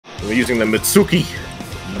I'm using the Mitsuki.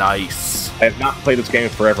 Nice. I have not played this game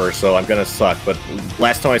forever, so I'm gonna suck. But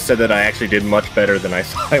last time I said that I actually did much better than I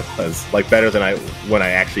thought I was. Like, better than when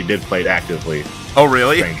I actually did play it actively. Oh,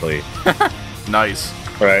 really? Strangely. Nice.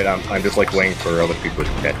 Alright, I'm just like waiting for other people to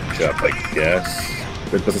catch up, I guess.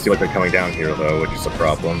 It doesn't seem like they're coming down here, though, which is a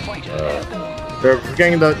problem. They're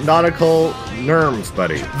getting the nautical nerms,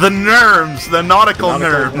 buddy. The nerms! The nautical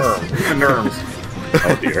nerms. The nerms.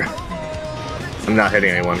 Oh, dear. I'm not hitting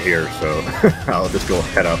anyone here, so I'll just go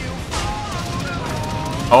head up.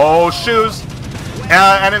 Oh, shoes!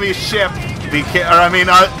 Enemy ship.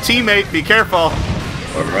 Teammate, be careful.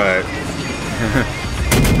 Alright.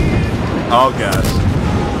 Oh, gosh.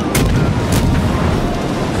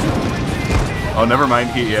 Oh, never mind.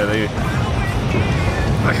 Yeah, they...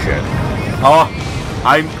 Oh, shit. Oh,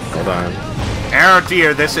 Hold on. Oh,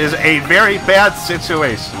 dear, this is a very bad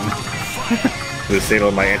situation.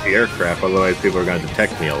 Disable my anti-aircraft, otherwise people are going to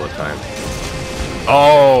detect me all the time.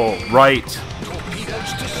 Oh, right.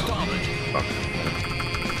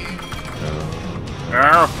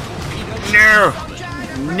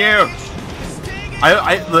 No.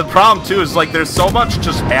 The problem too is like there's so much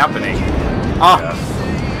just happening. Yeah.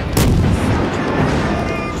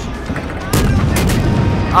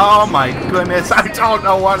 Oh my goodness, I don't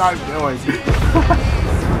know what I'm doing.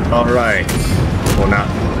 Alright. Well, not.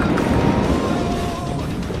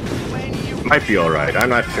 Might be alright, I'm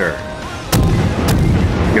not sure.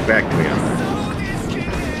 Get back to me on that.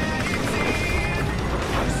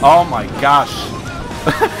 Oh my gosh.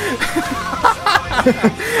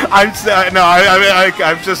 I'm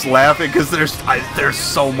just laughing because there's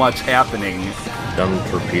so much happening. Dumb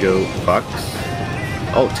torpedo fucks.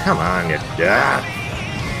 Oh, come on, you. Yeah.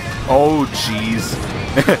 Oh jeez.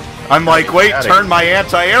 I'm like, wait, turn my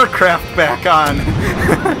anti-aircraft back on.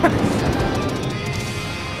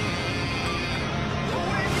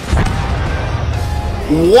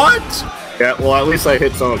 What? Yeah, well, at least I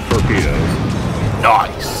hit some torpedoes.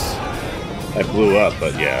 Nice. I blew up,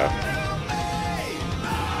 but yeah.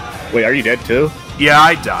 Wait, are you dead too? Yeah,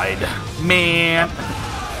 I died. Man.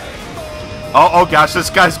 Oh gosh, this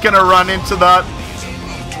guy's gonna run into the...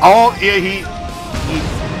 Oh,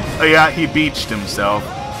 yeah, he beached himself.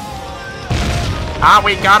 Ah,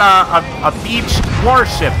 we got a beached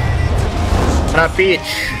warship. A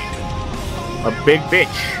beach. A big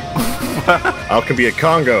bitch. I can be a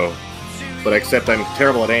Kongo, but except I'm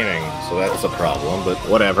terrible at aiming, so that's a problem, but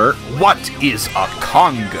whatever. What is a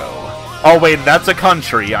Kongo? Oh wait, that's a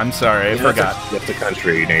country. I'm sorry, I forgot. That's a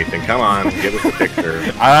country, Nathan. Come on, give us a picture.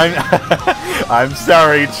 I'm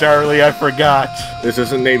sorry, Charlie, I forgot. This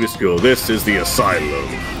isn't Navy school, this is the asylum.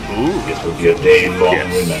 Ooh. It will be a day long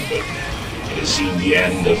remembered. It has seen the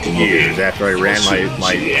end of the years after I ran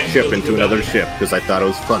my ship into another ship because I thought it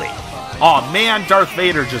was funny. Oh man, Darth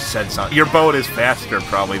Vader just said something. Your boat is faster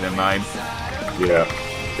probably than mine. Yeah.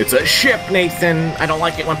 It's a ship, Nathan. I don't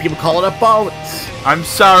like it when people call it a boat. I'm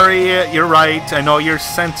sorry, you're right. I know you're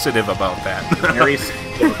sensitive about that. Very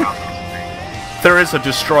sensitive about that. There is a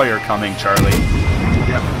destroyer coming, Charlie.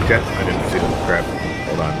 Yeah, jet. I didn't see the crap.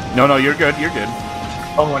 Hold on. No, you're good, you're good.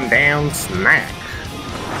 Going down, smack.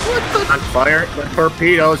 What the? On fire the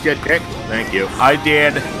torpedoes, you dick. Thank you. I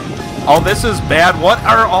did. Oh, this is bad. What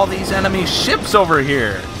are all these enemy ships over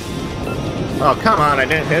here? Oh, come on, I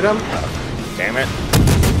didn't hit him. Oh, damn it.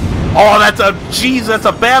 Oh, that's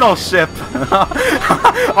a battleship.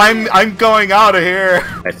 I'm going out of here.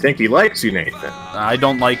 I think he likes you, Nathan. I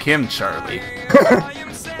don't like him, Charlie.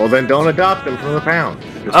 Well, then don't adopt him from the pound.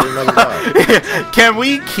 Just do another dog. Can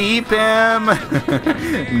we keep him?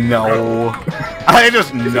 No. I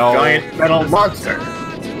just know. He's a giant metal monster.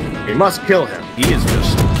 We must kill him. He is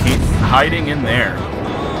just hiding in there.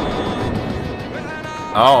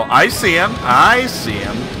 Oh, I see him. I see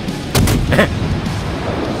him.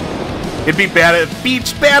 It'd be bad at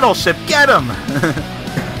beach battleship. Get him!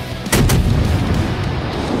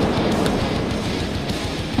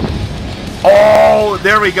 Oh,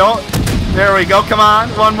 there we go. There we go. Come on,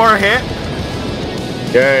 one more hit.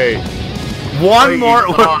 Yay! One more.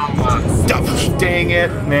 Dang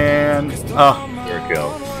it, man. Oh, your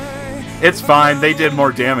kill. It's fine. They did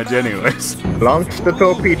more damage anyways. Launch the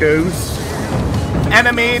torpedoes.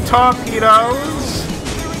 Enemy torpedoes.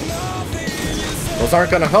 Those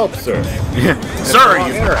aren't gonna help, sir. Sir,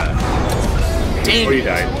 you... Dang. Oh, you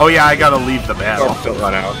died. Oh yeah, I gotta leave the battle. Don't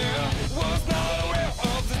run out.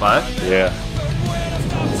 What? Yeah.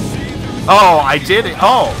 Oh, I did it.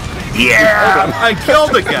 Oh, yeah! I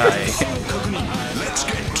killed a guy.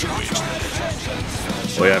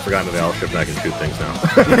 Oh yeah, I forgot the battleship and I can shoot things now.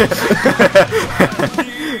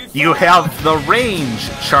 You have the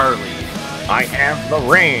range, Charlie. I have the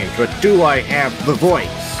range, but do I have the voice?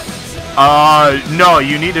 No,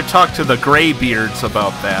 you need to talk to the Greybeards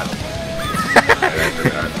about that.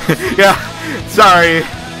 Yeah, sorry.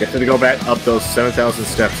 You have to go back up those 7,000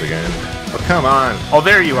 steps again. Oh, come on. Oh,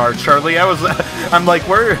 there you are, Charlie. I'm like,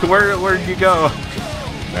 where'd you go?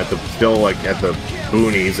 Still like at the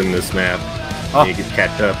boonies in this map. Oh. You can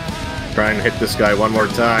catch up. Try and hit this guy one more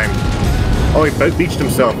time. Oh, he beached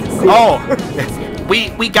himself. Oh,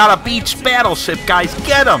 we got a beached battleship, guys.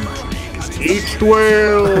 Get him! Beached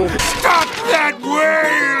whale. Stop that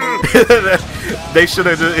whale! They should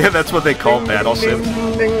have. That's what they call battleships.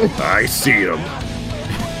 I see him.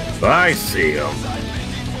 I see him.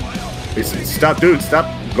 Stop, dude! Stop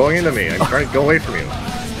going into me. I'm trying to go away from you.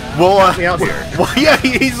 Well, Get me out here. Well, yeah,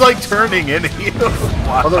 he's like turning into you.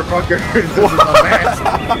 Motherfucker, this is a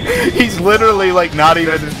match. He's literally like not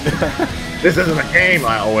even. This isn't a game.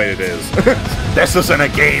 Oh wait, it is. This isn't a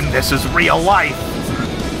game. This is real life.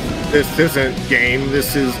 This isn't game.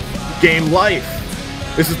 This is game life.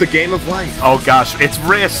 This is the game of life. Oh gosh, it's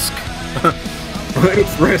Risk.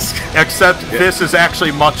 It's Risk. Except this is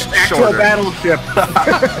actually much shorter. Battleship.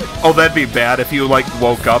 Oh, that'd be bad if you like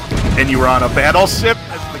woke up and you were on a battleship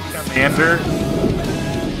as the commander.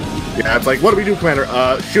 Yeah, it's like, what do we do, Commander?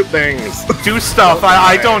 Shoot things. Do stuff.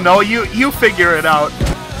 I don't know. You figure it out.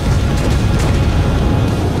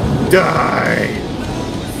 Die.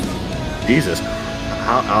 Jesus.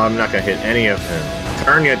 I'm not gonna hit any of them.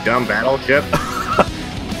 Turn, you dumb battleship.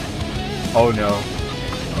 Oh no.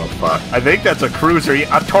 Oh fuck. I think that's a cruiser.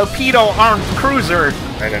 A torpedo-armed cruiser.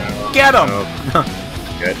 I know. Get him.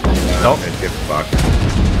 Good. Nope. Get fucked.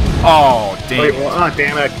 Oh, damn. Wait, well,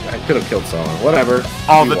 damn it. I could have killed someone. Whatever.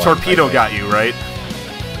 Oh, the torpedo got you, right?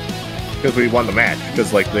 Because we won the match.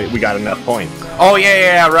 Because, like, we got enough points. Oh,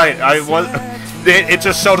 yeah, right. It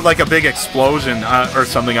just showed like a big explosion or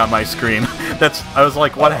something on my screen. I was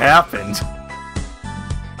like, what happened?